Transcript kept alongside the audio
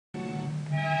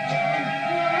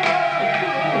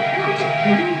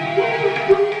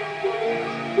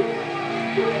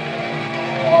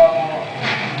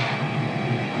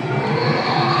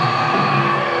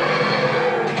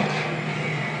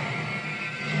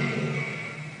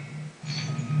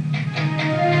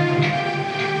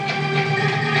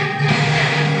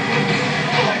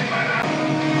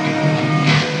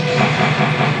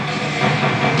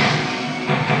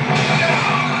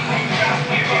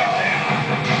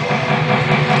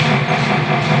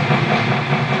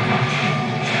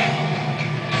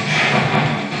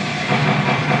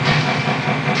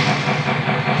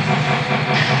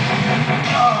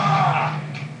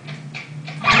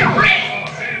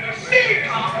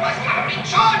be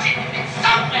charging it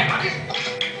somewhere on his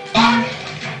body.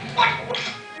 What?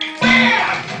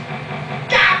 Where?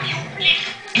 Damn you, Blink!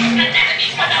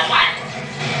 Anatomy's #1.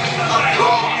 Of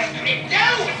course, Crypto!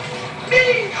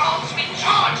 Milenkov's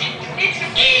recharging unit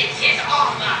is his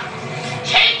armor.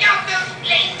 Take out those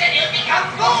plates and he'll become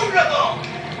vulnerable.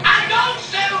 And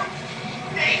also,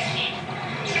 make him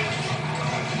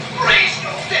brace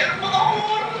yourself for the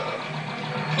horror.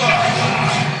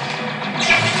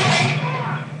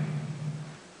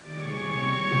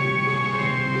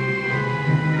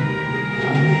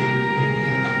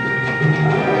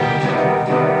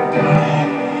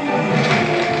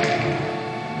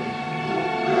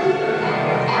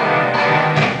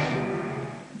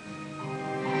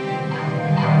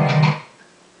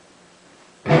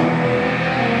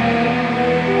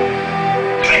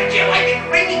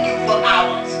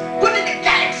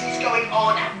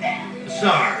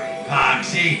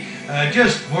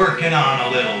 Just working on a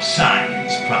little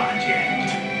science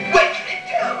project. Well,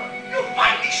 Crypto, you're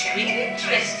finally showing an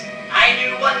interest. I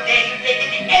knew one day you'd make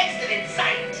an excellent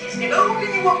scientist, if only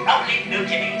you were probably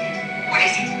motivated. What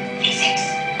is it? Physics?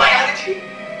 Biology?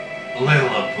 A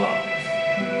little of both.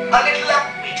 A little of...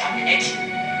 Wait a minute.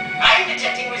 I'm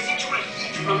detecting residual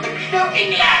heat from the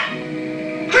cloning lab.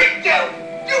 Crypto,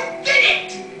 you did it!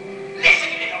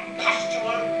 Listen, you little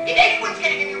pustule. If anyone's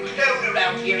getting a new clone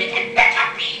around here, it had better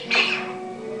be me.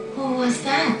 Who was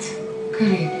that,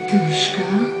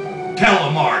 Kritushka?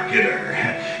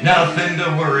 Telemarketer. Nothing to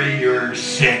worry your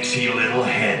sexy little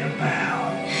head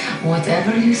about.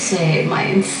 Whatever you say, my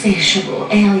insatiable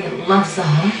alien loves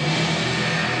her.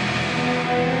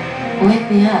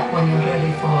 Wake me up when you're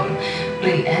ready for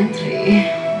re-entry.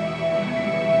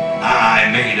 I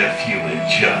made a few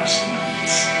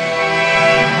adjustments.